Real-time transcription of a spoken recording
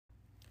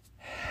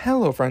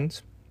Hello,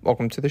 friends.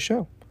 Welcome to the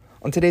show.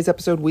 On today's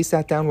episode, we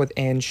sat down with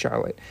Anne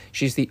Charlotte.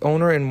 She's the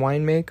owner and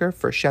winemaker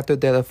for Chateau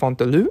de la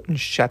Fontainebleau in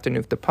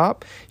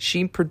Châteauneuf-du-Pape.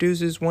 She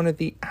produces one of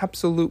the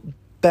absolute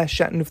best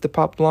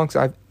Châteauneuf-du-Pape Blancs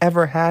I've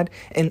ever had,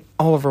 and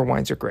all of her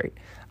wines are great.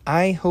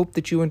 I hope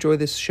that you enjoy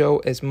this show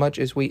as much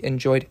as we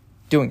enjoyed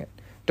doing it.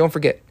 Don't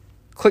forget,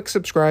 click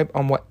subscribe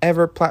on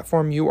whatever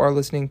platform you are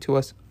listening to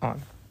us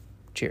on.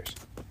 Cheers.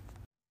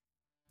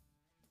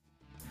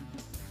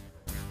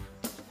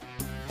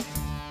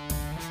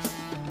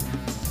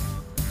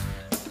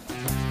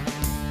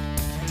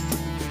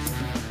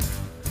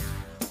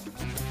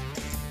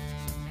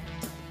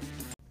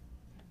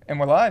 And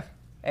we're live.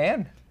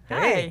 Anne. Hi.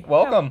 Hey,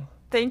 welcome. Oh,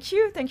 thank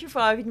you. Thank you for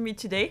having me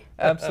today.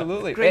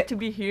 Absolutely. Great to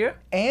be here.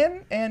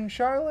 Anne and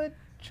Charlotte?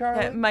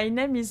 Charlotte? My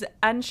name is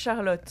Anne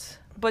Charlotte,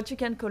 but you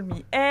can call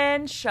me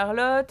Anne,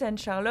 Charlotte,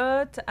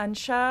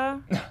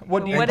 Ansha.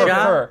 What do you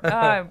whatever.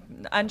 prefer?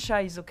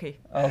 Ansha is okay.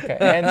 Okay,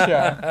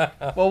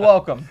 Ansha. Well,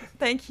 welcome.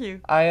 Thank you.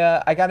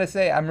 I gotta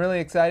say, I'm really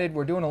excited.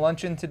 We're doing a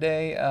luncheon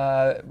today,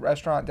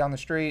 restaurant down the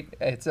street.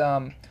 It's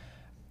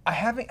I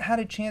haven't had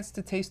a chance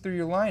to taste through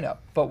your lineup,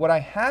 but what I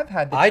have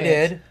had the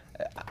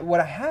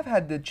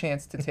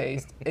chance to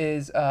taste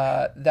is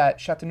that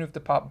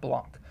Châteauneuf-du-Pape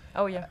Blanc.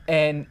 Oh yeah.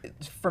 And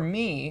for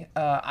me,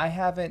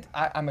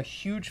 I'm a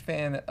huge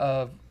fan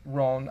of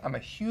Rhône. I'm a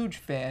huge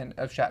fan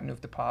of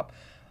Châteauneuf-du-Pape.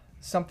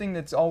 Something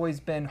that's always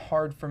been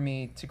hard for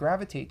me to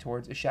gravitate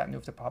towards is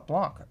Châteauneuf-du-Pape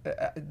Blanc.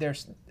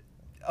 There's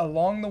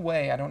along the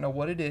way, I don't know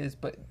what it is,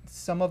 but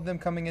some of them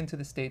coming into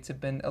the States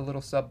have been a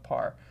little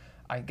subpar.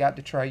 I got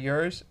to try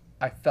yours.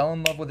 I fell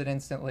in love with it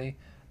instantly.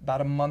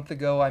 About a month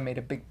ago, I made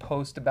a big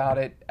post about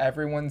it.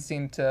 Everyone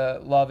seemed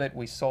to love it.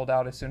 We sold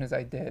out as soon as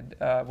I did,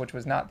 which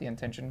was not the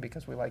intention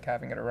because we like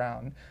having it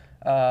around.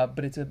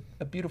 But it's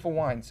a beautiful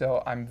wine,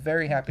 so I'm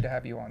very happy to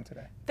have you on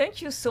today.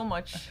 Thank you so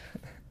much.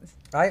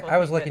 I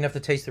was lucky enough to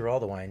taste through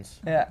all the wines.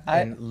 Yeah,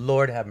 and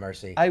Lord have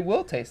mercy. I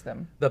will taste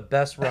them. The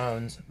best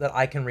Rhones that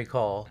I can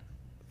recall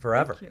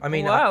forever. Thank you. I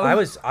mean, Wow.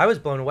 I was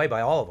blown away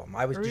by all of them.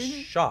 I was just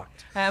Really?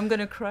 shocked. I'm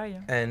gonna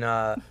cry. And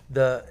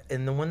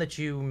the one that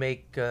you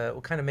make,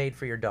 kind of made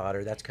for your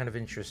daughter, that's kind of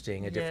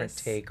interesting. A different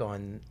Yes. take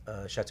on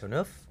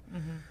Châteauneuf.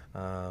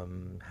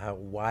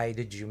 Why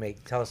did you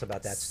make? Tell us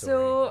about that story.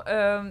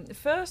 So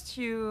first,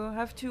 you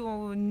have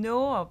to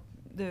know.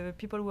 The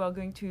people who are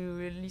going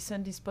to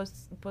listen this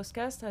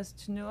podcast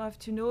have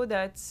to know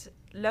that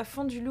La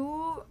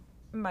Fond-du-Loup,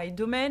 my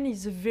domain,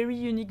 is a very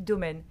unique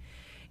domain.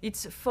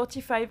 It's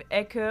 45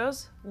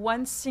 acres,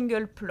 one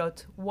single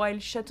plot, while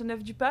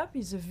Châteauneuf-du-Pape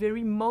is a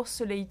very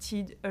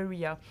morcellated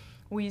area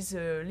with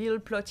a little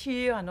plot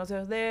here,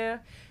 another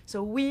there.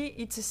 So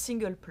it's a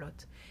single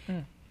plot.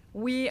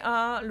 We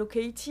are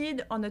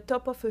located on the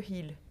top of a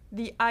hill,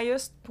 the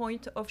highest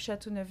point of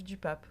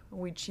Châteauneuf-du-Pape,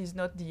 which is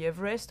not the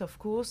Everest, of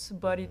course,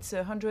 but it's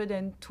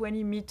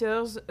 120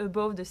 meters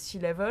above the sea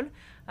level.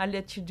 I'll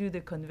let you do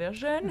the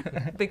conversion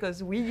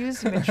because we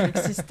use metric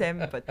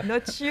system, but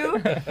not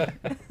you.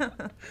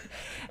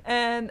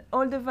 And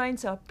all the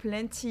vines are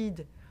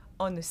planted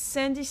on a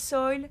sandy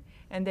soil,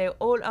 and they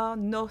all are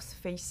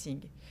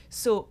north-facing.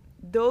 So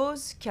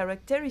those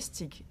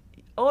characteristics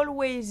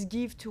always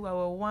give to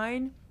our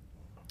wine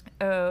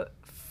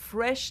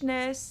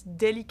freshness,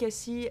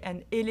 delicacy,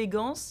 and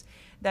elegance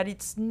that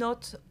it's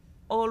not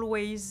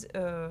always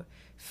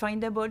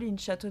findable in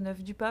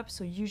Châteauneuf-du-Pape.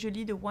 So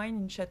usually the wine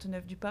in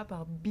Châteauneuf-du-Pape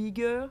are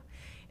bigger.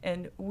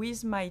 And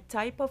with my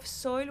type of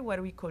soil,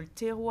 what we call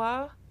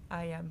terroir,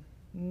 I am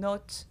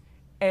not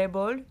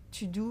able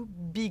to do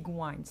big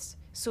wines.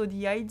 So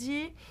the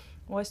idea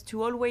was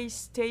to always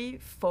stay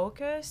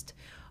focused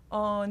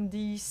on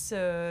this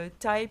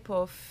type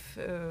of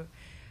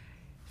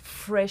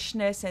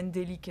freshness and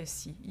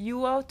delicacy.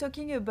 You are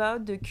talking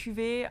about the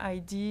cuvée I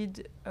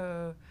did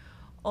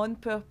on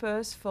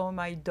purpose for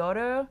my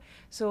daughter.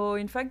 So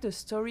in fact, the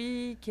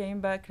story came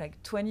back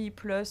like 20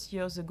 plus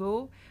years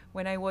ago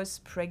when I was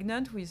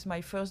pregnant with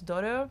my first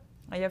daughter.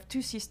 I have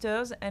two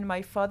sisters, and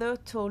my father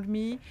told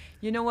me,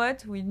 you know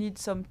what, we need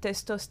some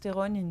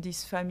testosterone in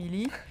this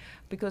family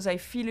because I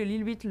feel a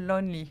little bit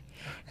lonely.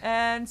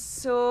 And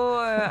so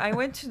I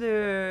went to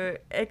the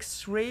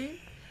X-ray,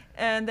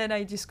 and then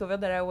I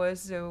discovered that I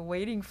was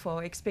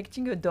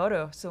expecting a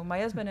daughter. So my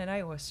husband and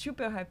I were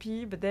super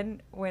happy. But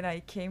then when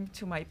I came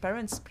to my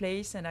parents'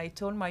 place and I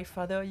told my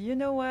father, you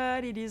know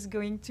what, it is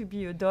going to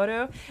be a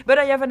daughter, but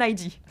I have an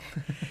ID.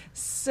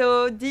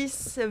 So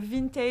this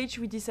vintage,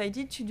 we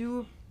decided to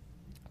do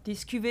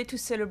this cuvée to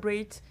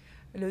celebrate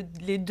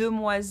les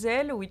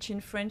demoiselles, which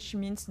in French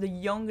means the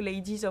young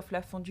ladies of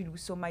La Fond-du-Loup.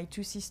 So my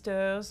two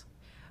sisters,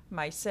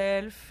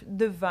 myself,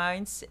 the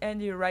vines,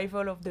 and the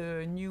arrival of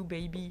the new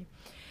baby.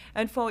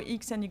 And for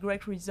X and Y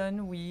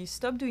reason, we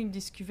stopped doing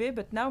this cuvée,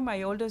 but now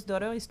my oldest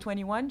daughter is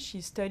 21.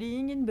 She's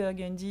studying in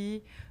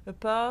Burgundy, a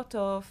part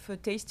of a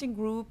tasting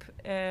group,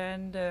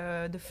 and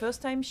the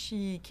first time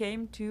she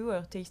came to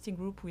her tasting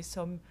group with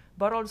some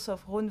bottles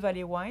of Rhône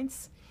Valley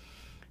wines,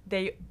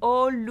 They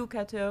all look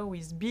at her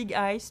with big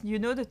eyes, you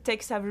know, the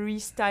Tex Avery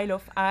style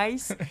of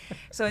eyes.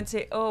 So and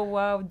say, oh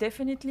wow,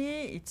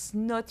 definitely it's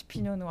not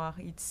Pinot Noir.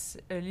 It's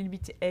a little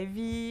bit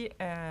heavy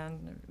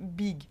and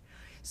big.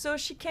 So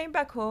she came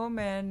back home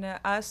and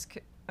asked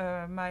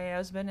my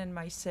husband and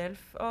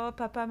myself, oh,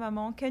 Papa,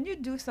 Maman, can you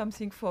do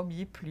something for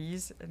me,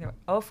 please? And,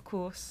 of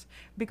course,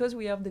 because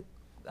we are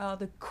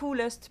the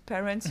coolest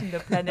parents in the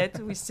planet,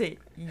 we say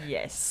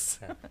yes.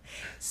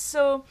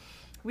 So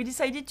we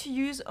decided to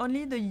use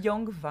only the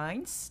young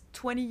vines,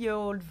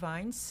 20-year-old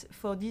vines,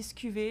 for this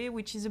cuvée,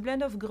 which is a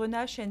blend of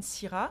Grenache and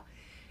Syrah.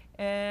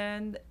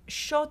 And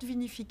short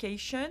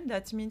vinification,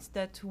 that means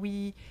that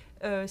we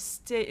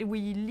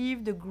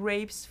leave the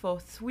grapes for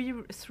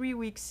three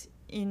weeks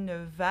in a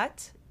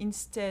vat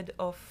instead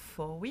of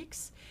 4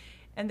 weeks.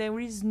 And there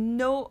is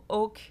no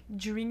oak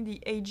during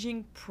the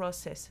aging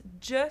process,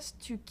 just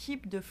to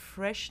keep the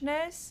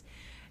freshness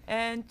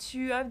and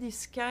to have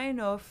this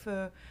kind of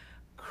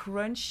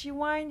crunchy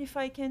wine, if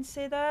I can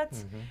say that.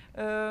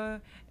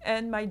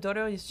 And my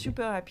daughter is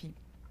super happy.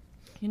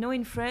 You know,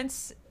 in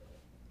France,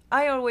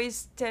 I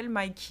always tell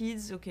my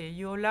kids, okay,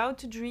 you're allowed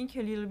to drink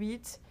a little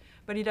bit,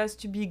 but it has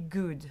to be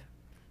good.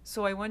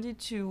 So I wanted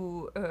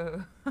to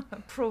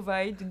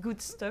provide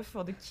good stuff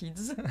for the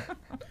kids.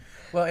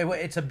 Well,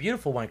 it's a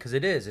beautiful wine because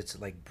it is.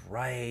 It's like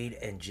bright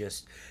and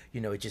just,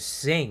 you know, it just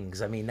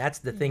sings. I mean, that's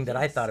the thing that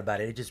I thought about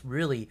it. It just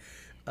really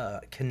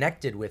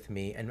connected with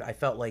me. And I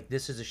felt like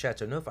this is a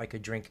Chateauneuf I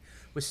could drink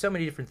with so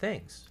many different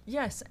things.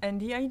 Yes,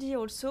 and the idea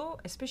also,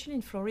 especially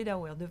in Florida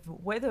where the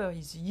weather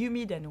is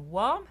humid and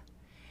warm,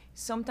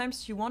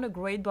 sometimes you want a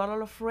great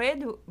bottle of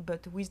red,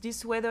 but with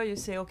this weather you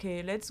say,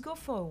 okay, let's go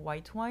for a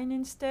white wine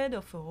instead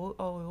of or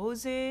a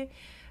rosé.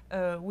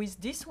 With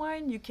this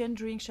wine, you can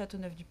drink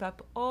Chateauneuf du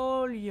Pape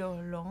all year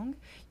long.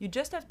 You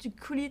just have to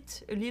cool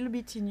it a little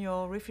bit in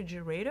your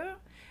refrigerator,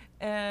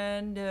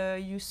 and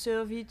you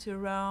serve it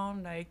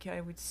around, like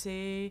I would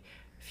say,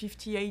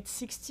 58,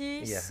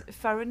 60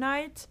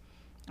 Fahrenheit,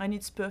 and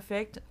it's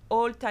perfect.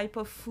 All type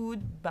of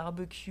food,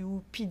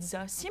 barbecue,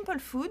 pizza, simple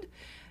food,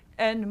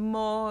 and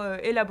more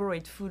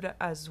elaborate food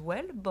as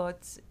well,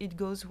 but it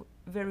goes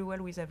very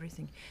well with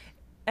everything.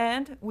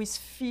 And with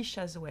fish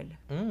as well.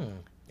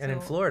 And in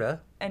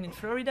Florida. And in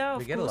Florida,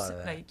 of course,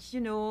 like,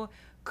 you know,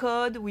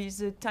 cod with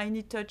a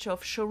tiny touch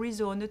of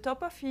chorizo on the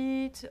top of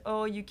it,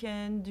 or you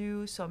can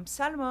do some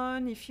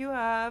salmon if you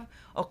have,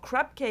 or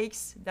crab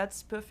cakes.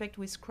 That's perfect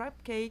with crab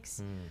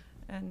cakes.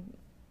 And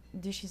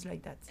dishes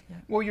like that. Yeah.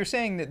 Well, you're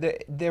saying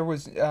that there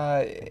was,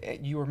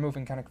 you were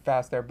moving kind of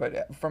fast there,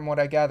 but from what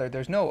I gathered,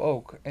 there's no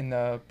oak in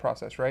the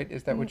process, right?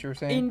 Is that what you were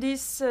saying? In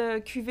this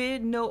cuvée,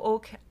 no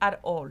oak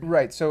at all.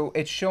 Right, so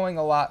it's showing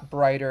a lot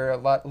brighter,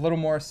 a little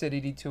more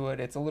acidity to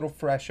it. It's a little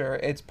fresher.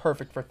 It's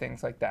perfect for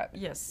things like that.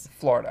 Yes.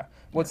 Florida.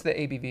 What's the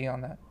ABV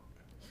on that?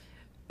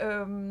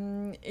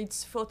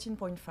 It's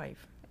 14.5. Perfect.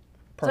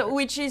 So,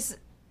 which is,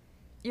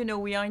 you know,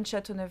 we are in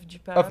Chateauneuf du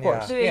Pape. Of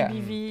course, the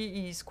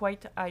ABV is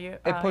quite higher.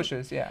 It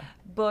pushes, yeah.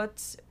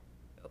 But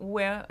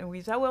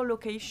with our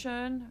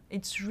location,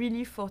 it's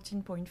really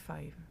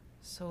 14.5.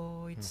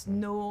 So it's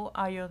no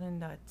higher than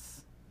that.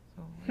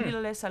 So a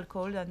little less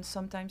alcohol than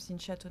sometimes in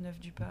Chateauneuf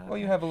du Pape. Well,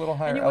 you have a little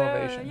higher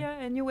elevation. Yeah,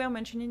 and you were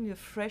mentioning the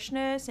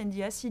freshness and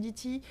the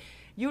acidity.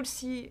 You'll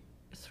see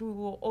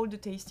through all the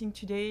tasting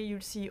today,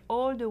 you'll see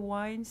all the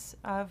wines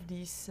have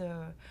this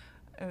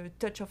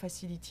touch of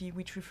acidity,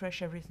 which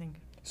refresh everything.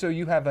 So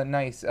you have a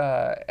nice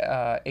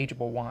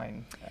ageable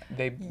wine.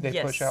 They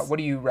push out. What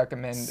do you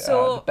recommend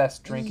the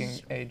best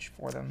drinking age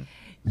for them?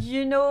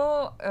 You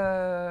know,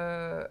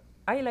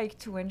 I like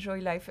to enjoy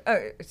life.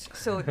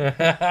 So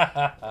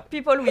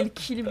people will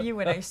kill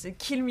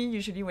me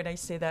usually when I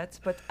say that.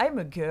 But I'm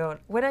a girl.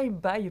 When I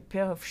buy a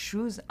pair of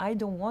shoes, I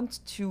don't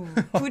want to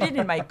put it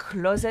in my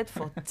closet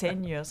for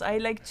 10 years. I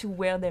like to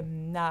wear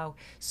them now.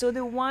 So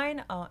the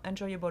wine are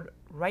enjoyable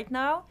right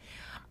now.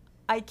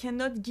 I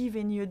cannot give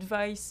any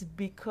advice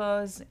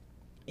because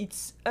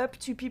it's up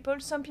to people.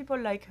 Some people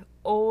like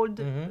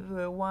old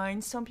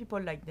wines. Some people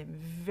like them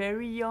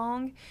very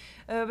young.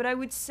 But I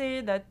would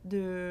say that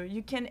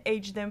you can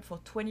age them for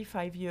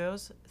 25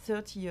 years,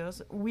 30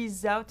 years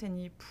without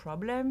any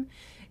problem.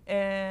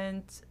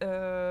 And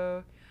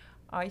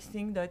I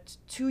think that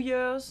 2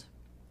 years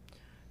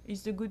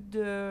is the good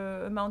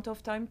amount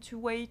of time to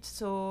wait.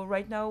 So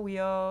right now we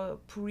are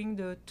pouring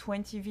the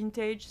 20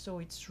 vintage, so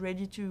it's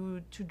ready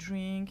to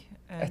drink.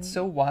 And it's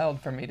so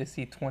wild for me to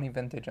see 20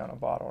 vintage on a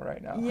bottle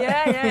right now.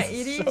 Yeah,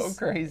 it is so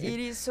crazy. It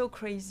is so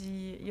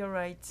crazy. You're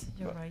right.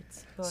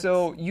 But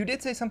so you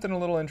did say something a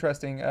little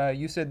interesting.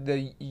 You said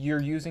that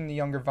you're using the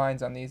younger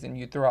vines on these and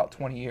you throw out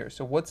 20 years.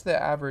 So what's the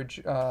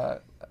average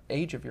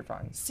age of your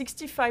vines?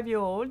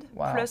 65-year-old.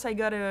 Wow. Plus I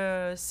got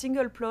a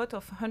single plot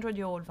of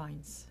 100-year-old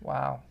vines.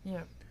 Wow.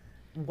 Yeah.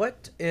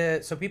 What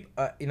so people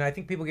I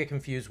think people get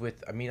confused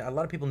with. I mean, a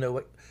lot of people know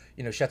what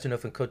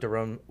Chateauneuf and Côte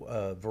d'Aron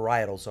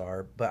varietals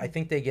are, but I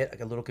think they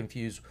get a little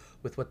confused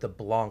with what the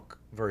Blanc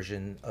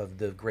version of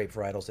the grape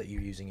varietals that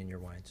you're using in your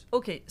wines.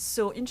 Okay,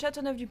 so in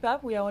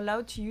Châteauneuf-du-Pape, we are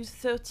allowed to use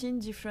 13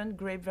 different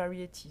grape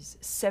varieties,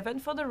 7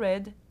 for the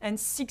red and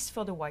 6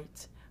 for the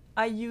white.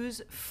 I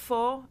use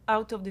 4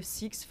 out of the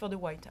 6 for the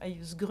white. I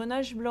use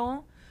Grenache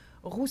Blanc,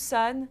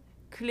 Roussanne,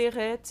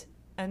 Clairette,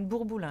 and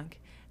Bourboulingue.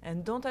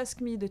 And don't ask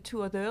me the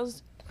 2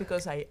 others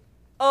because I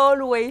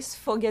always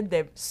forget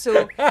them.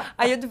 So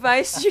I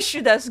advise you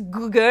should ask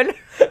Google.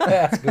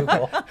 Ask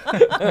Google.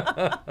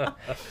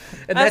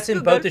 And that's in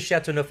Google. both the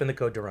Chateauneuf and the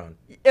Côte d'Aron.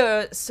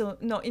 So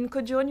no, in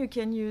Côte d'Aron you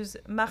can use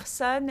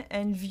Marsanne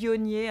and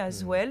Viognier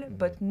as well,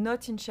 but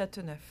not in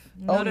Châteauneuf.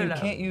 Not you allowed.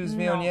 can't use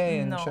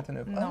Viognier in no,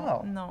 Châteauneuf.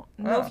 No, Oh. no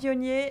Oh.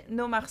 Viognier,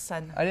 no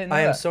Marsanne. I didn't know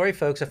I am that. sorry,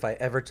 folks, if I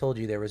ever told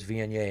you there was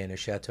Viognier in a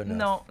Chateauneuf.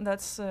 No,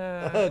 that's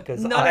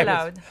 'Cause not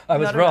allowed. I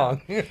was Not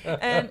wrong. allowed.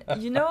 And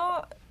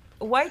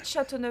white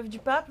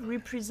Châteauneuf-du-Pape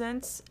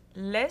represents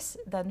less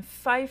than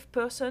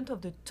 5%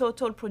 of the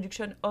total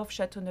production of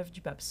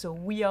Châteauneuf-du-Pape. So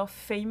we are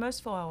famous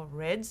for our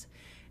reds.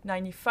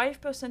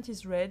 95%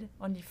 is red,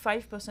 only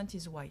 5%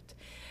 is white.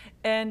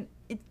 And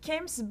it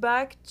comes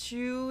back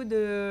to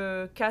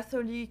the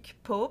Catholic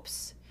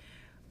popes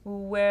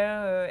who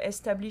were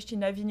established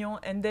in Avignon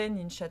and then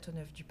in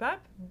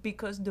Châteauneuf-du-Pape,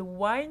 because the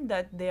wine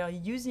that they are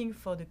using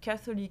for the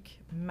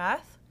Catholic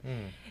Mass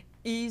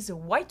is a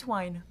white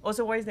wine.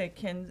 Otherwise, they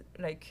can,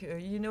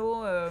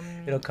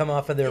 It'll come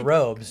off of their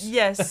robes.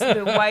 Yes,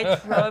 the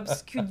white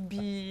robes could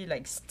be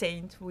like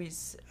stained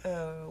with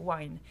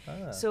wine.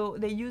 So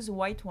they use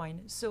white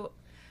wine. So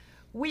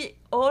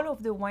all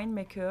of the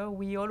winemaker,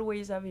 we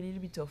always have a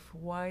little bit of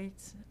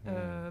white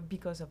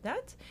because of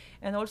that.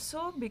 And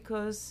also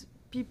because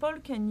people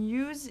can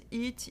use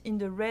it in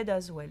the red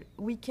as well.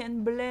 We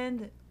can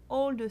blend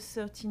all the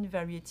 13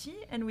 variety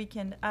and we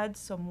can add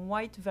some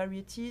white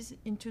varieties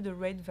into the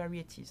red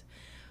varieties.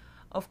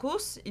 Of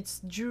course,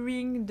 it's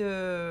during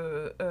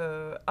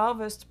the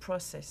harvest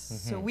process.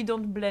 So we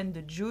don't blend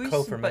the juice, but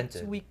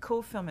Co-fermented. we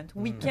co-ferment.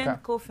 We can Okay.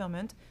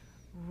 co-ferment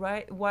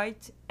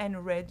white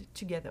and red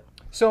together.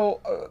 So,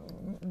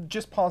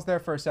 just pause there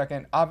for a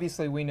second.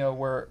 Obviously, we know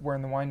we're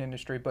in the wine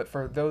industry, but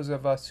for those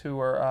of us who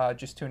are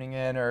just tuning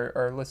in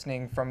or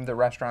listening from the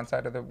restaurant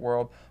side of the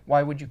world,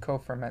 why would you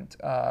co-ferment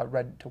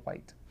red to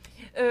white?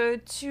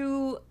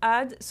 To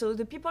add, so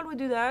the people who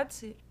do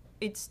that,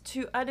 it's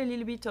to add a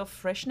little bit of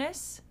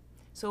freshness.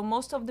 So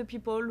most of the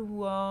people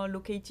who are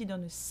located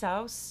on the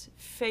south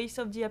face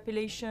of the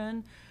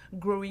appellation,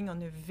 growing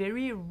on a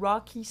very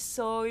rocky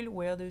soil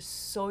where the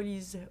soil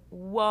is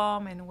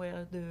warm and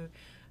where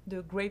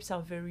the grapes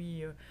are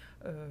very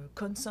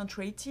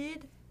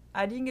concentrated,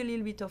 adding a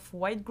little bit of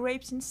white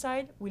grapes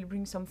inside will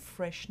bring some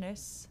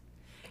freshness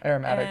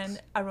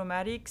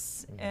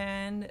Aromatics.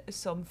 and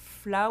some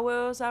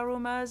flowers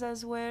aromas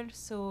as well.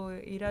 So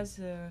it has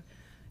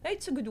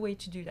it's a good way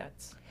to do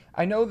that.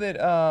 I know that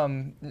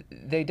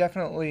they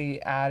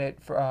definitely add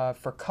it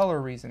for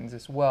color reasons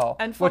as well.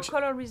 And for which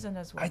color reason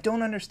as well. I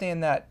don't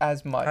understand that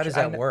as much. How does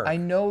that work? I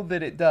know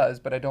that it does,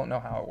 but I don't know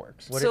how it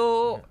works.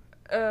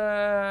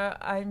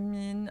 I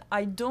mean,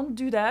 I don't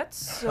do that,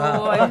 so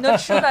I'm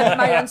not sure that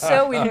my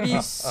answer will be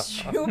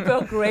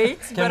super great.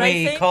 Can but we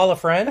I think call a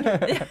friend?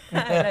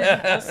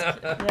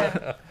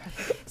 yeah.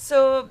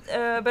 So,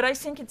 but I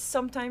think it's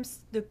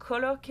sometimes the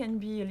color can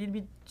be a little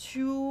bit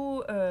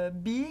too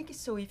big.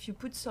 So if you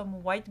put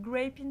some white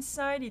grape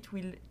inside, it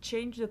will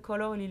change the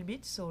color a little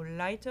bit. So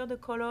lighter the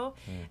color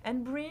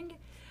and bring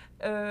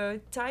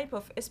type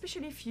of,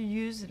 especially if you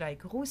use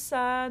like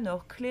Roussanne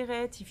or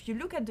Clairette, if you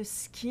look at the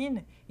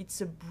skin,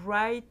 it's a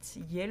bright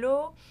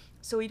yellow,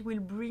 so it will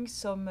bring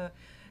some,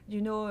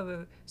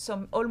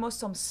 almost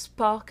some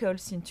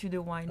sparkles into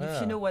the wine,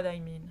 if you know what I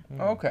mean.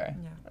 Okay.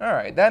 Yeah. All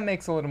right. That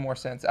makes a little more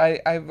sense.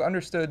 I've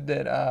understood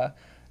that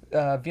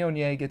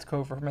Viognier gets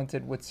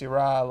co-fermented with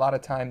Syrah a lot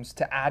of times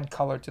to add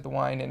color to the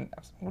wine. And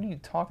what are you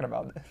talking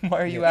about?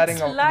 Why are you adding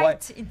It's a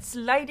white? It's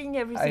lighting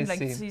everything. I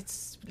see.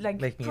 It's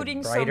like Making it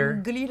putting brighter.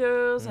 some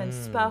glitters and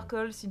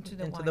sparkles into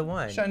the Into wine. the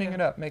wine. Shining Yeah.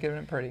 it up, making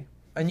it pretty.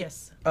 And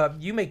Yes.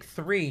 You make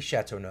 3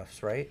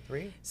 Chateauneufs, right?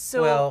 3?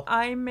 So well,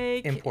 I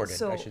make imported,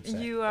 So I should say.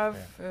 you have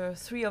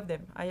 3 of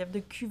them. I have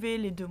the cuvée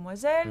Les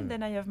Demoiselles.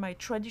 Then I have my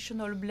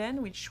traditional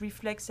blend, which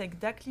reflects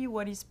exactly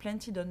what is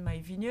planted on my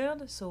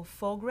vineyard. So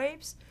 4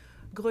 grapes: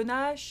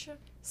 Grenache,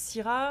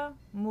 Syrah,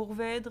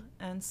 Mourvèdre,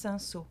 and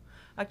Cinsault.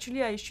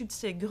 Actually, I should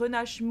say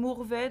Grenache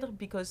Mourvèdre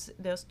because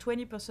there's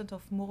 20%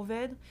 of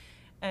Mourvèdre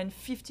and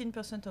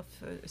 15% of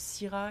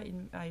Syrah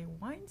in my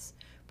wines,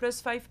 plus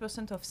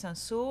 5% of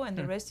Cinsault, and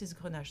the rest is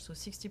Grenache. So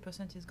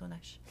 60% is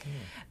Grenache.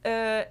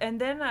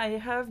 And then I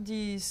have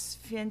this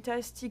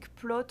fantastic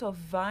plot of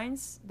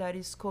vines that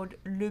is called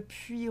Le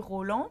Puy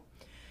Roland.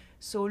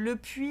 So Le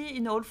Puy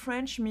in Old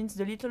French means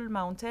the little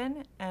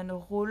mountain, and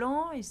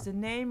Roland is the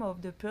name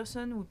of the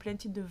person who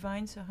planted the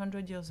vines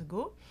 100 years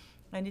ago.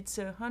 And it's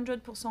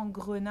 100%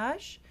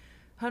 Grenache,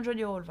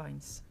 100-year-old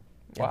vines.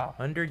 Wow.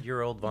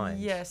 100-year-old vines.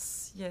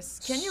 Yes, yes.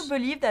 Can you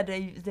believe that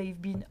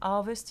they've been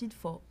harvested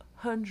for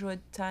 100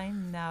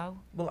 times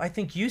now? Well, I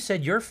think you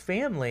said your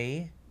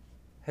family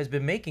has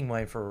been making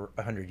wine for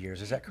 100 years.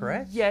 Is that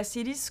correct? Yes,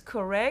 it is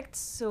correct.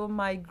 So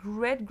my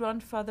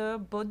great-grandfather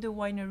bought the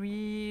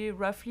winery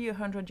roughly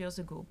 100 years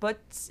ago.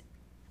 But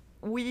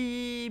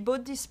we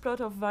bought this plot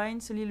of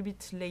vines a little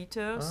bit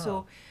later,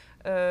 so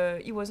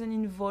he wasn't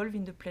involved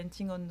in the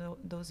planting on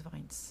those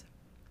vines.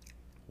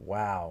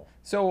 Wow.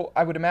 So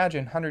I would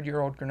imagine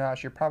 100-year-old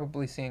Grenache, you're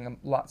probably seeing a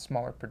lot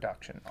smaller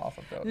production off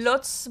of those.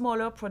 Lots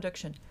smaller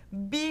production.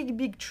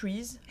 Big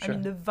trees. I Sure.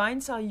 mean, the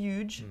vines are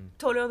huge,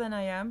 taller than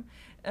I am.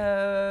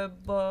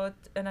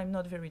 And I'm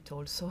not very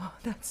tall, so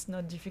that's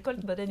not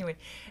difficult. But anyway,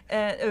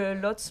 a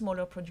lot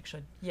smaller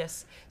production.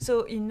 Yes.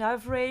 So in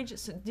average,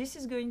 so this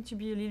is going to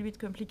be a little bit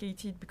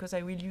complicated because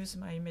I will use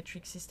my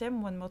metric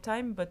system one more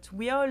time. But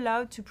we are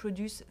allowed to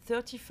produce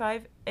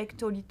 35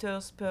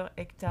 hectoliters per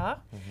hectare.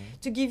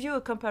 To give you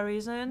a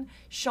comparison,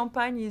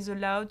 Champagne is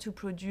allowed to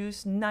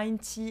produce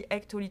 90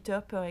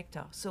 hectoliters per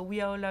hectare. So we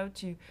are allowed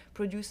to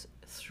produce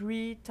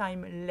 3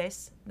 times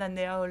less than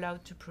they are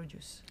allowed to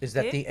produce. Is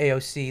that the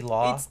AOC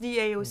law? It's the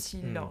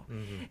AOC law.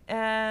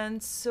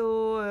 And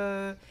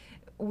so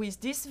with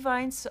these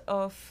vines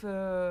of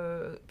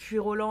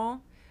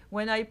Puy-Roland,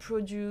 when I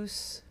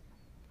produce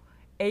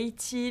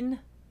 18,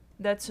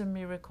 that's a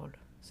miracle.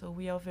 So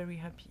we are very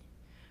happy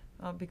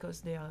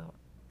because they are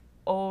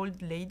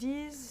old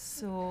ladies,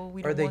 so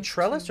we Are don't they want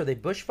trellised? to Are they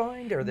bush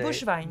vined? Or are they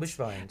bush vines. Bush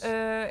vines.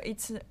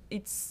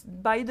 It's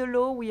by the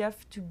law we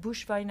have to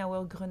bush vine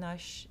our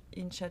Grenache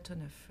in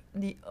Châteauneuf.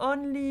 The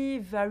only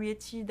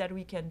variety that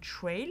we can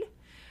trail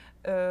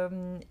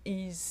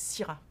is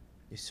Syrah,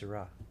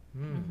 Syrah.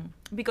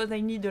 because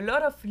they need a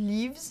lot of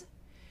leaves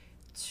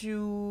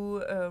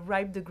to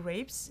ripe the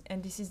grapes,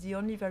 and this is the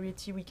only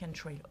variety we can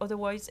trail.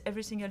 Otherwise,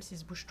 everything else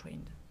is bush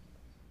trained.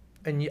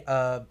 And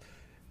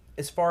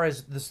as far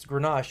as this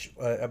Grenache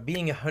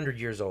being 100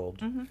 years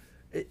old,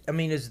 I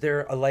mean, is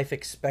there a life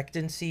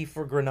expectancy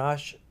for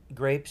Grenache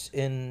grapes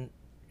in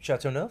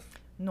Châteauneuf?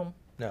 No.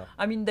 No.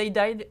 I mean, they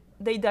die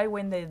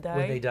when they die.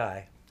 When they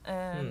die.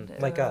 And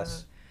Like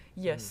us.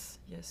 Yes,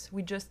 yes.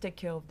 We just take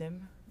care of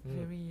them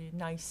very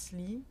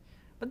nicely.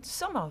 But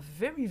some are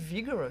very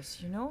vigorous,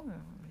 you know.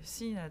 You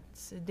see that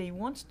they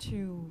want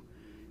to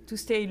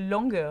stay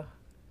longer.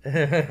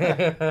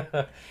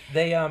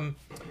 They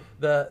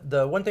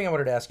the one thing I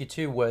wanted to ask you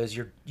too was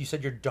you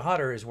said your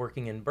daughter is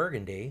working in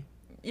Burgundy.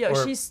 Yeah,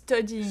 Or she's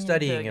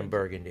studying in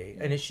Burgundy.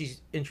 And is she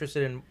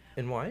interested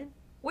in wine?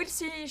 We'll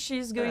see.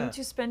 She's going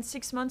to spend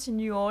 6 months in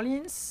New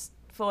Orleans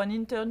for an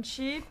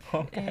internship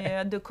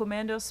at the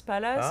Commander's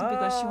Palace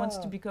because she wants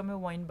to become a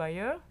wine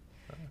buyer.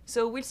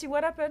 So we'll see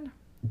what happens.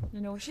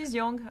 You know, she's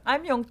young.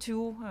 I'm young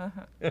too.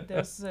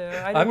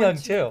 I'm young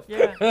too.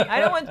 Yeah, I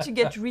don't want to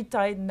get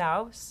retired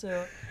now,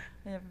 so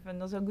I have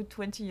another good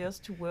 20 years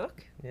to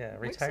work. Yeah,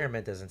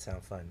 retirement doesn't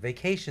sound fun.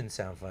 Vacations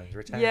sound fun.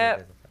 Retirement Yeah.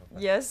 doesn't sound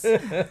fun. Yes,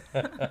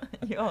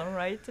 you're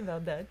right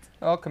about that.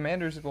 Well,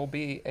 Commanders will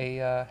be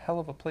a hell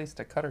of a place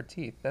to cut her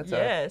teeth. That's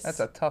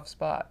a tough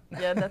spot.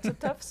 Yeah, that's a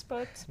tough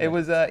spot. It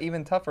was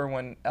even tougher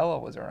when Ella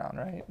was around,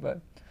 right? But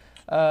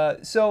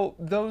so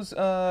those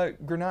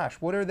Grenache,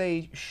 what are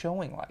they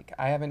showing like?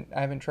 I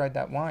haven't tried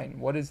that wine.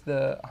 What is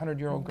the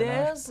 100-year-old Grenache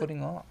There's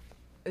putting off?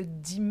 a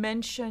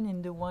dimension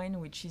in the wine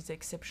which is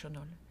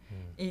exceptional.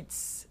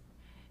 It's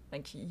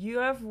like you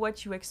have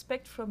what you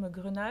expect from a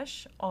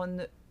Grenache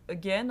on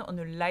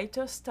a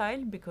lighter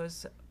style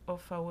because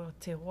of our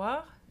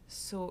terroir.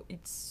 So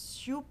it's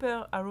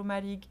super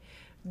aromatic,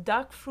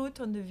 dark fruit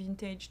on the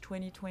vintage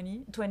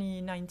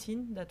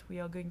 2019 that we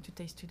are going to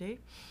taste today.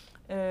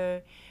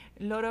 A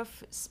lot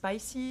of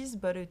spices,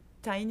 but a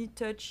tiny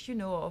touch, you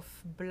know, of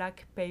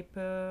black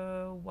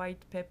pepper,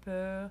 white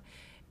pepper,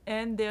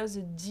 and there's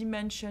a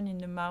dimension in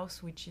the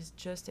mouth which is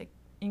just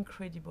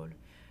incredible.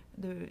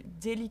 The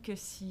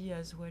delicacy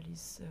as well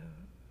is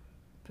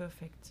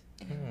perfect.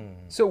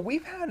 So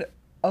we've had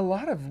a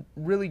lot of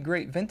really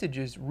great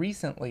vintages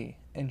recently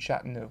in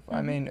Châteauneuf.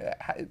 I mean,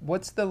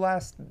 what's the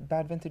last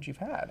bad vintage you've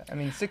had? I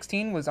mean,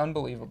 16 was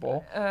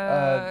unbelievable.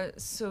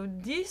 So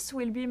this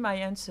will be my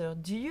answer.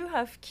 Do you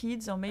have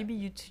kids, or maybe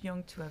you're too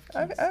young to have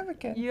kids? I have a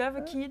kid. You have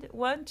a kid?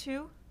 1,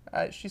 2?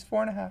 She's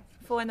 4.5.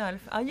 4.5.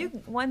 Are you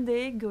one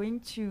day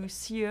going to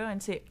see her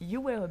and say, you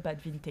were a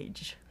bad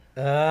vintage?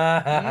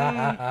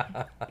 No,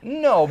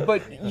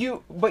 but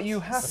you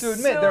have to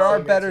admit there are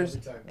better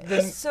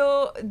than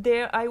So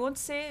there, I won't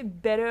say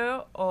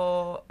better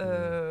or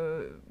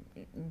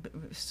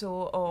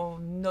or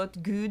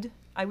not good.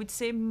 I would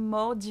say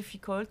more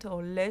difficult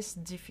or less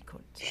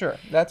difficult. Sure,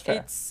 that's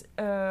fair. It's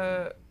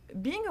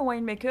being a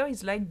winemaker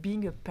is like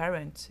being a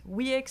parent.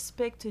 We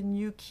expect a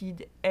new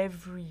kid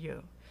every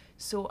year.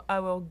 So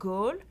our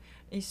goal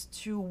is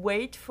to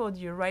wait for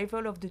the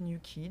arrival of the new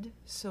kid,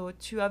 so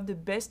to have the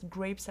best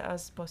grapes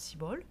as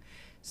possible.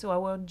 So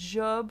our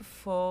job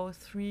for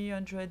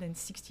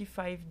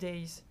 365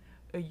 days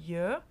a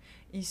year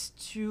is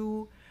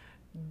to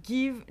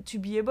to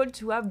be able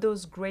to have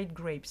those great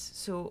grapes.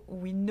 So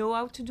we know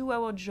how to do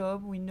our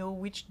job. We know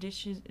which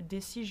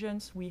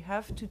decisions we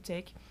have to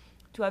take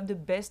to have the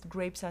best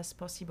grapes as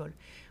possible.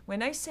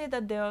 When I say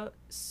that there are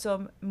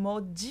some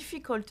more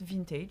difficult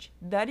vintage,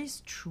 that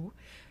is true.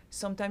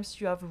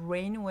 Sometimes you have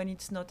rain when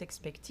it's not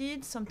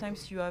expected.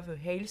 Sometimes you have a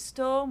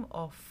hailstorm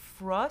or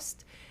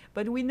frost,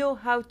 but we know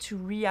how to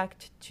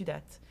react to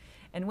that.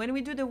 And when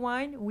we do the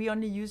wine, we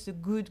only use the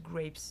good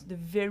grapes, the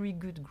very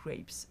good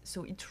grapes.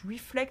 So it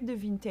reflects the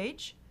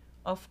vintage,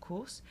 of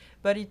course,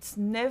 but it's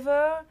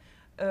never,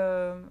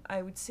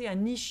 I would say,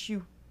 an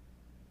issue.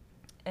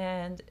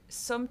 And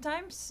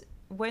sometimes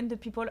when the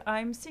people,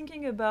 I'm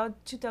thinking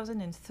about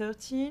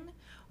 2013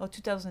 or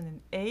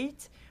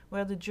 2008,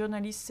 where the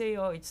journalists say,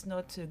 oh, it's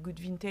not a good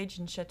vintage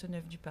in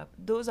Châteauneuf-du-Pape.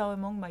 Those are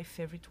among my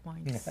favorite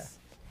wines.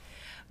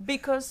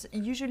 Because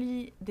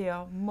usually they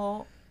are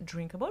more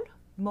drinkable,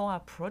 more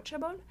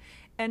approachable,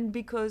 and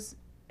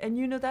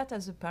you know that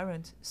as a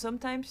parent,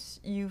 sometimes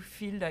you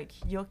feel like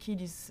your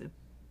kid is a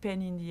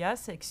pain in the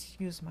ass,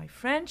 excuse my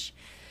French,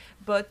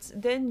 but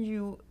then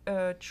you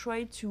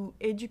try to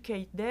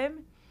educate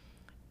them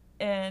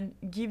and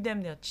give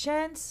them their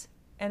chance,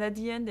 and at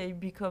the end they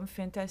become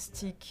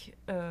fantastic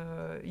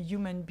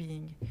human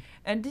being.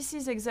 And this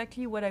is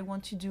exactly what I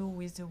want to do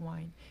with the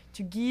wine,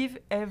 to give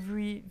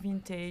every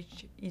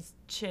vintage its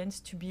chance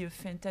to be a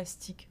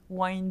fantastic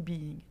wine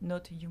being,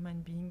 not a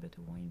human being, but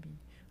a wine being.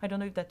 I don't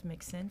know if that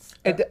makes sense.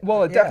 It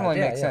definitely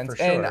makes sense. For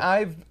sure. And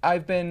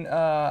I've been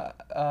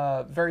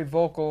very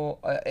vocal,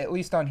 at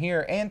least on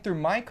here and through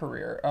my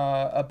career,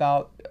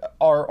 about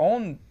our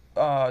own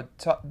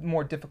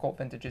more difficult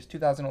vintages.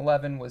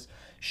 2011 was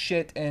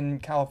shit in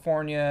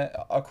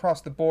California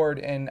across the board,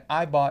 and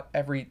I bought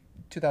every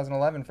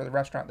 2011 for the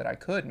restaurant that I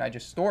could, and I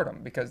just stored them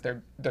because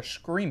they're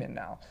screaming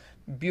now.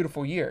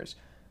 Beautiful years.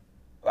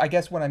 I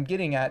guess what I'm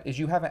getting at is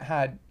you haven't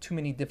had too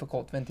many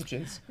difficult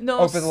vintages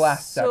over the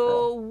last several.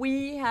 So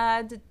we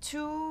had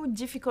 2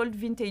 difficult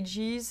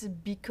vintages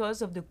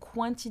because of the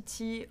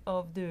quantity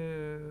of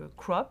the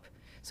crop.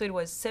 So it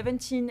was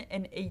 17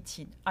 and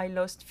 18. I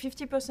lost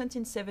 50%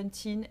 in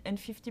 17 and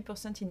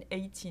 50% in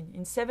 18.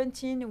 In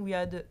 17, we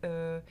had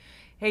a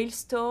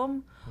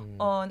hailstorm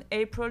on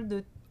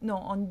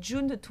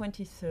June the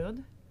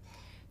 23rd,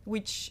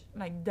 which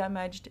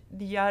damaged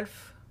the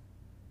half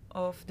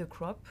of the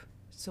crop.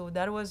 So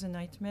that was a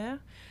nightmare.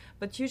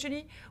 But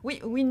usually,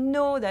 we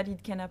know that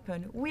it can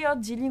happen. We are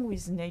dealing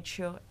with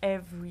nature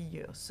every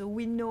year. So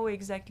we know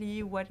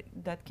exactly what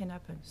that can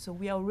happen. So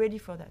we are ready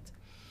for that.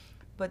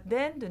 But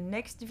then the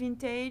next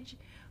vintage,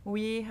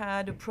 we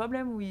had a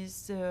problem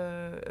with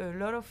a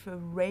lot of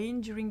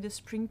rain during the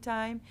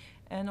springtime,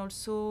 and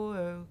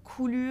also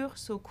coulure.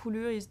 So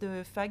coulure is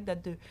the fact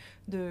that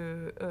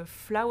the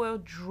flower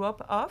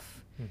drop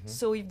off. Mm-hmm.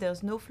 So if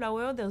there's no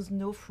flower, there's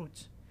no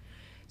fruit.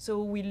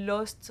 So we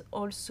lost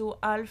also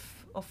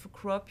half of a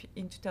crop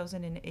in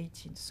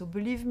 2018. So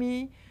believe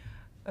me,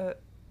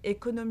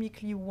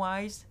 economically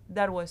wise,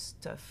 that was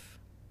tough.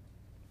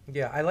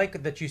 Yeah, I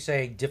like that you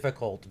say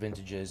difficult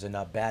vintages and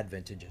not bad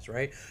vintages,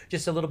 right?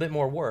 Just a little bit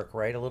more work,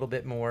 right? A little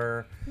bit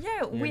more.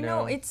 Yeah, we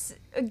know it's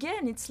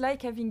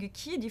like having a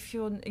kid.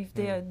 If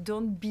they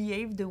don't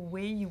behave the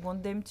way you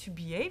want them to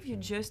behave, you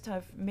just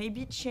have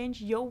maybe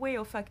change your way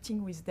of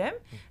acting with them,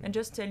 and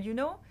just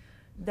tell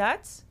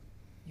that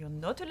you're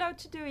not allowed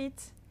to do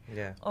it.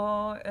 Yeah.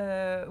 Or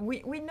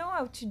we know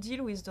how to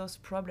deal with those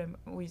problems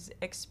with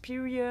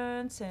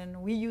experience,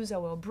 and we use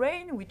our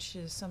brain, which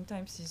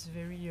sometimes is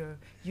very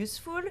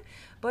useful.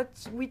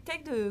 But we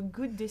take the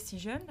good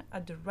decision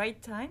at the right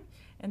time,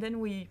 and then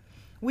we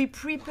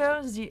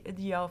prepare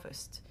the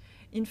harvest.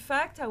 In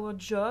fact, our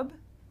job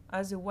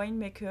as a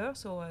winemaker,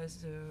 so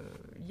as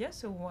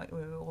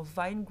a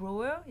vine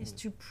grower, is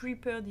to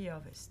prepare the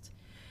harvest.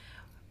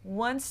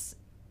 Once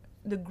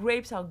the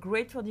grapes are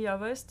great for the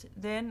harvest,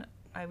 then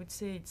I would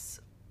say it's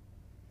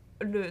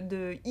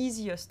the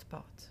easiest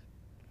part.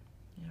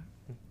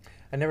 Yeah.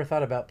 I never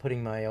thought about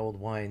putting my old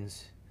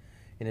wines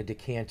in a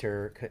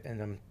decanter,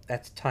 and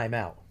that's time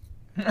out.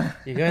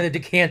 You go in the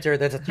decanter,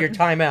 that's your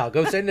time out.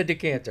 Go sit in the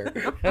decanter.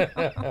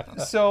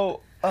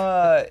 So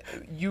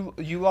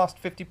you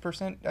lost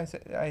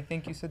 50%. I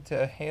think you said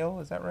to hail.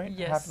 Is that right?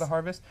 Yes. Half of the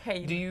harvest.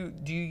 Hail. Do you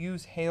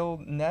use hail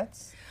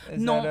nets?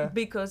 No,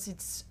 because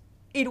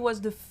it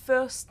was the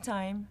first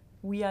time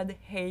we had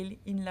hail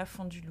in La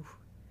Font du Loup.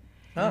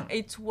 Huh.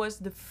 It was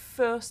the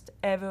first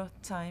ever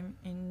time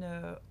in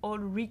all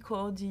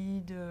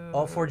recorded.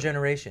 All 4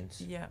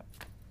 generations. Yeah.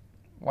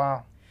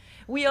 Wow.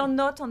 We are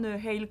not on the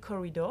hail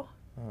corridor,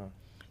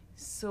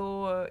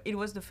 so it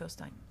was the first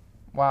time.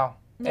 Wow.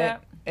 Yeah.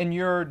 And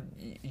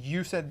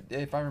you said,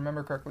 if I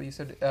remember correctly, you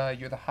said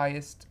you're the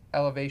highest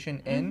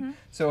elevation in.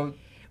 So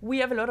we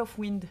have a lot of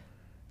wind.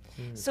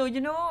 So,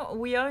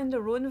 we are in the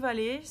Rhône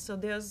Valley, so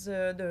there's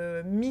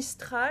the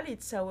Mistral,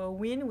 it's our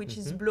wind, which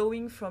is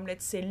blowing from,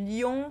 let's say,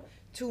 Lyon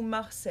to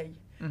Marseille,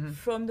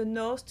 from the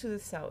north to the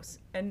south.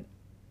 And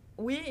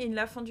we in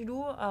La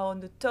Font-du-Loup are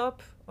on the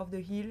top of the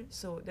hill,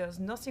 so there's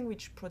nothing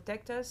which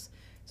protects us.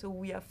 So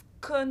we have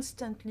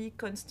constantly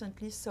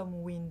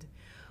some wind,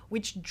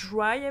 which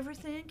dry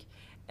everything.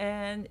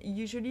 And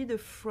usually the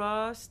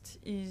frost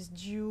is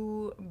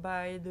due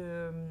by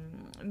the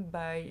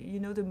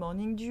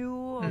morning dew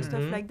or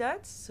stuff like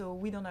that. So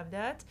we don't have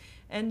that.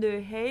 And the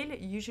hail,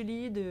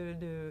 usually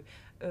the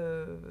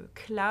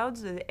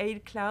clouds, the hail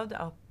cloud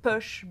are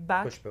pushed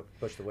back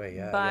pushed away,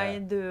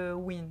 by the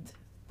wind.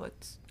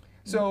 But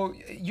so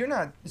you're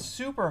not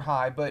super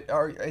high, but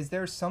is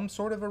there some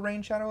sort of a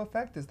rain shadow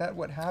effect? Is that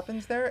what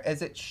happens there?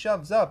 As it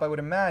shoves up, I would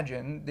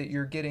imagine that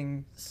you're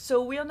getting...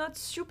 So we are not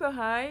super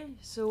high,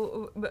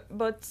 so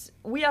but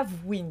we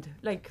have wind.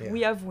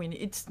 We have wind.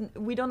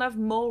 We don't have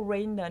more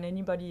rain than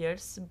anybody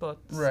else, but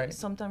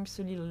sometimes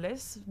a little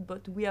less,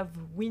 but we have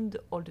wind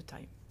all the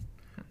time.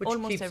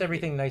 Which keeps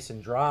everything nice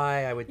and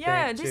dry, I would think.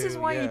 Yeah, this is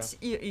why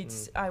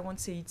it's I won't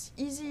say it's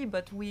easy,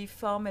 but we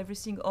farm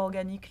everything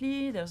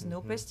organically. There's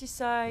no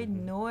pesticide,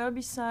 no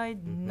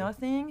herbicide,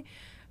 nothing.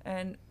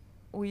 And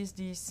with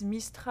this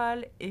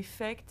Mistral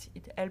effect,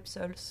 it helps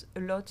us a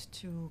lot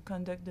to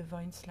conduct the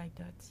vines like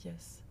that,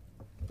 yes.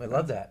 I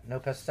love that. No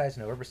pesticides,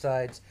 no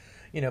herbicides.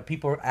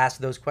 People ask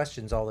those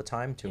questions all the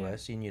time to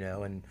us,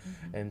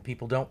 and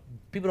people don't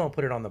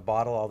put it on the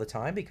bottle all the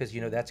time because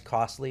that's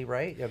costly,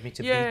 right? I mean,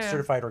 to be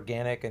certified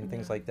organic and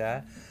things like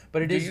that.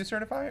 But do you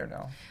certify or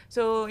no?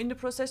 So in the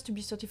process to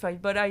be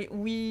certified, but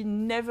we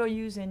never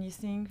use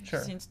anything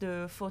since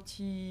the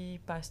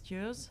 40 past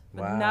years.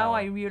 But now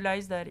I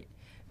realize that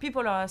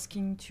people are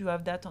asking to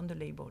have that on the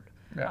label.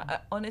 Yeah.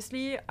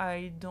 Honestly,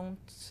 I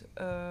don't.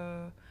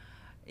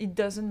 It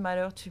doesn't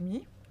matter to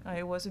me.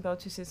 I was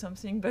about to say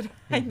something, but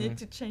I need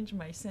to change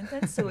my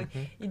sentence. So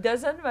it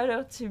doesn't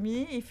matter to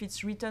me if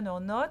it's written or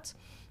not,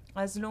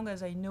 as long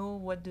as I know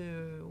what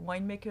the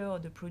winemaker or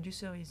the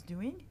producer is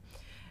doing.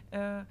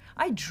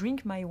 I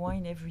drink my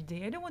wine every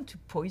day. I don't want to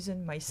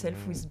poison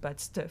myself with bad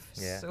stuff.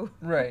 Yeah. So.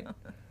 Right.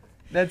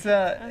 That's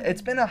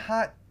it's been a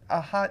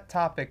hot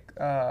topic,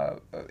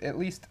 at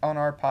least on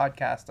our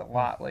podcast, a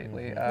lot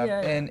lately.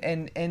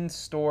 And in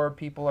store,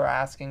 people are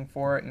asking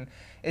for it, and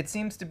it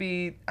seems to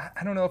be,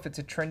 I don't know if it's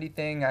a trendy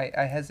thing.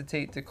 I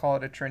hesitate to call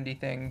it a trendy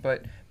thing,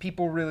 but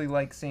people really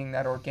like seeing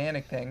that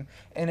organic thing.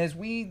 And as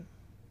we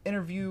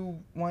interview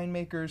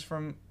winemakers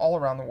from all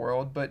around the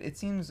world, but it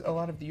seems a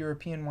lot of the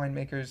European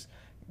winemakers,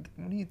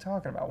 what are you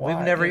talking about? Why?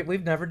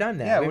 We've never done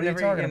that. Yeah, what are you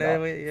talking about?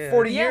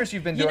 40 years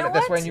you've been doing it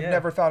this way, and you've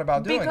never thought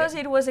about doing it. Because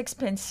it was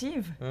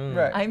expensive.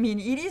 Right. I mean,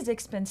 it is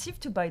expensive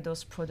to buy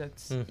those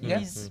products. It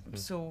is,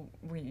 so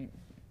when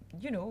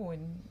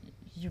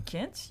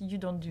you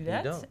don't do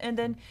that. And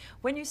then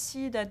when you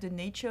see that the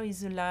nature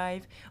is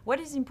alive, what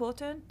is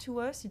important to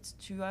us is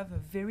to have a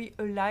very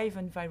alive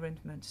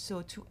environment.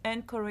 So to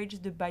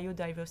encourage the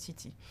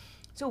biodiversity.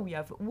 So we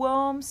have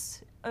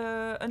worms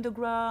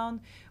underground,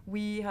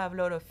 we have a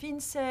lot of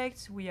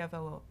insects, we have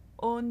our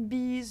own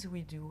bees,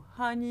 we do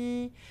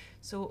honey.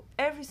 So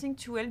everything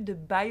to help the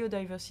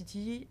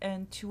biodiversity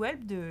and to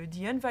help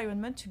the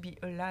environment to be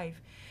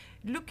alive.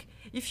 Look,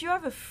 if you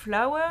have a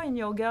flower in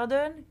your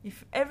garden,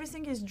 if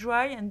everything is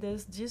dry and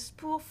there's this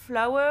poor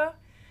flower,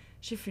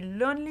 she feels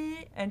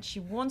lonely and she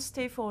won't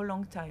stay for a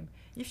long time.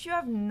 If you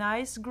have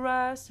nice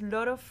grass, a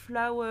lot of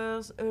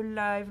flowers,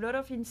 alive, a lot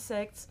of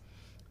insects,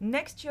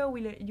 next year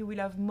you will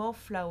have more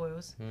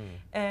flowers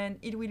and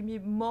it will be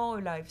more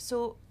alive.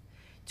 So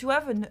to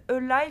have an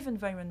alive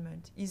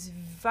environment is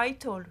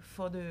vital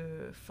for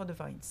the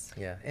vines.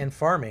 Yeah, and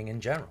farming in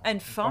general.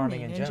 And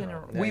farming in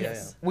general.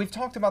 We've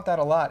talked about that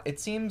a lot.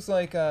 It seems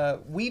like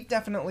we've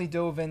definitely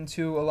dove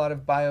into a lot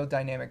of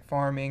biodynamic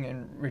farming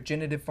and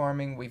regenerative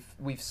farming.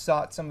 We've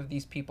sought some of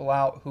these people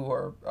out who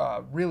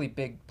are really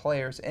big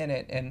players in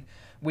it, and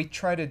we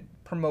try to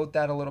promote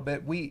that a little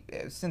bit.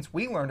 Since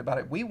we learned about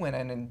it, we went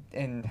in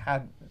and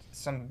had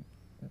some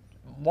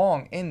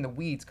long in the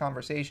weeds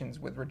conversations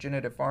with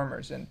regenerative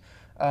farmers, and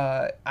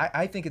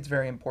I think it's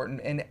very important.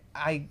 And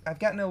I've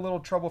gotten in a little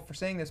trouble for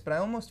saying this, but I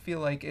almost feel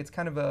like it's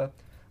kind of a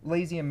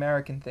lazy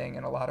American thing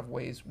in a lot of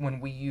ways when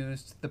we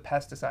used the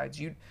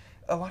pesticides.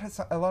 A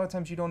lot of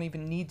times you don't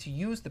even need to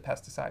use the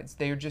pesticides.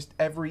 They are just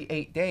every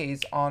 8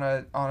 days on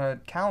a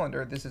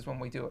calendar. This is when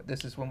we do it.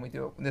 This is when we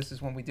do it. This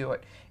is when we do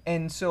it.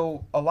 And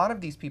so a lot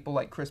of these people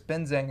like Chris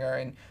Benzinger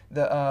and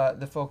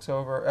the folks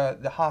over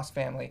the Haas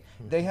family,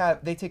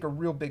 they take a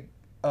real big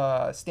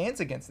stance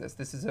against this.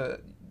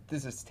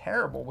 This is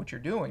terrible what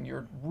you're doing.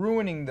 You're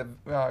ruining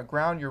the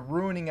ground. You're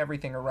ruining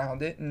everything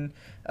around it. And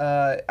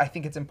I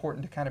think it's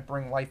important to kind of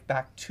bring life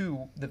back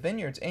to the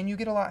vineyards. And you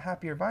get a lot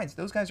happier vines.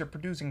 Those guys are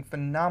producing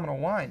phenomenal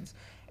wines.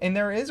 And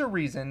there is a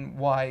reason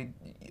why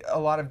a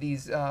lot of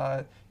these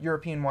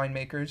European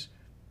winemakers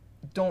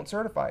don't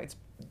certify.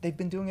 They've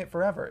been doing it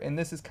forever. And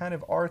this is kind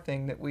of our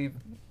thing that we've,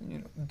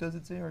 does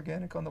it say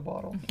organic on the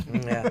bottle?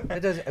 Yeah,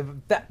 it does.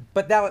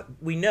 But now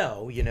we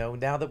know,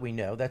 now that we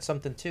know, that's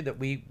something too that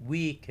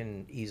we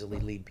can easily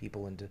lead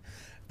people into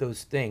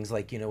those things.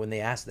 Like, when they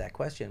ask that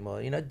question, well,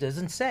 it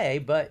doesn't say,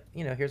 but,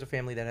 here's a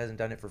family that hasn't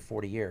done it for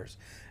 40 years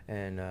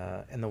and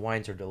the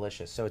wines are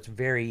delicious. So it's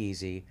very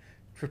easy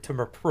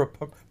to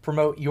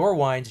promote your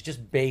wines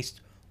just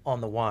based on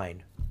the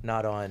wine,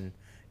 not on,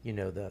 you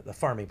know, the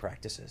farming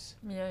practices.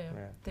 Yeah.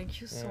 Yeah.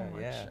 Thank you so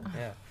much.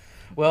 Yeah.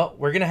 Well,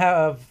 we're gonna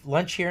have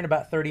lunch here in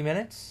about 30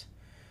 minutes,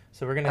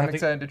 so we're gonna I'm have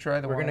excited to try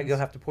the we're gonna wines. go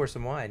have to pour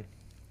some wine.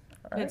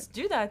 All right. Let's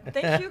do that.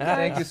 Thank you guys.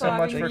 Thank you so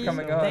much having for me.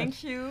 coming on.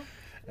 Thank you.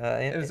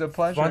 It was a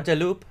pleasure.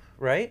 Fontaloupe,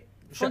 right?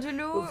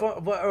 Fontaloupe.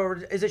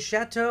 Or is it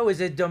chateau?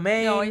 Is it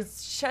domain? No,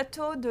 it's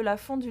Château de la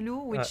Font du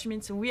Loup, which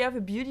means we have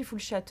a beautiful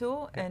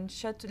chateau, and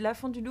La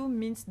Font du Loup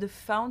means the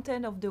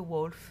fountain of the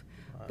wolf,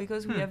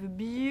 because we have a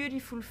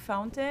beautiful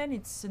fountain.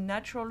 It's a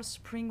natural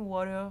spring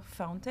water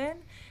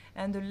fountain,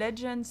 and the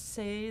legends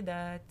say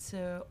that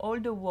all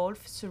the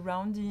wolves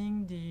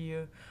surrounding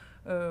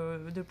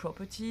the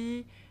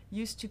property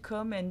used to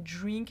come and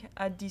drink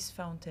at this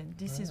fountain.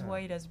 This is why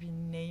it has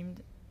been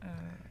named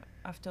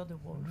after the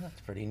wolf. That's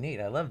pretty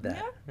neat. I love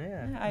that.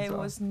 Yeah. I That's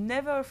was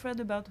never afraid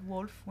about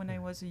wolf when I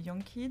was a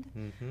young kid.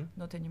 Mm-hmm.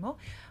 Not anymore,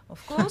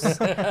 of course.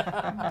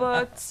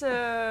 But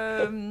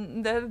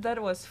that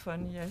was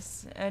fun,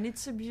 yes. And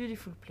it's a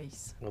beautiful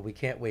place. Well, we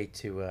can't wait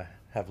to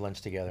have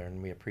lunch together,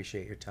 and we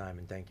appreciate your time,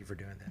 and thank you for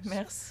doing this.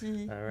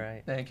 Merci. All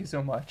right. Thank you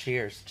so much.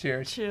 Cheers.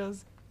 Cheers.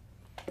 Cheers.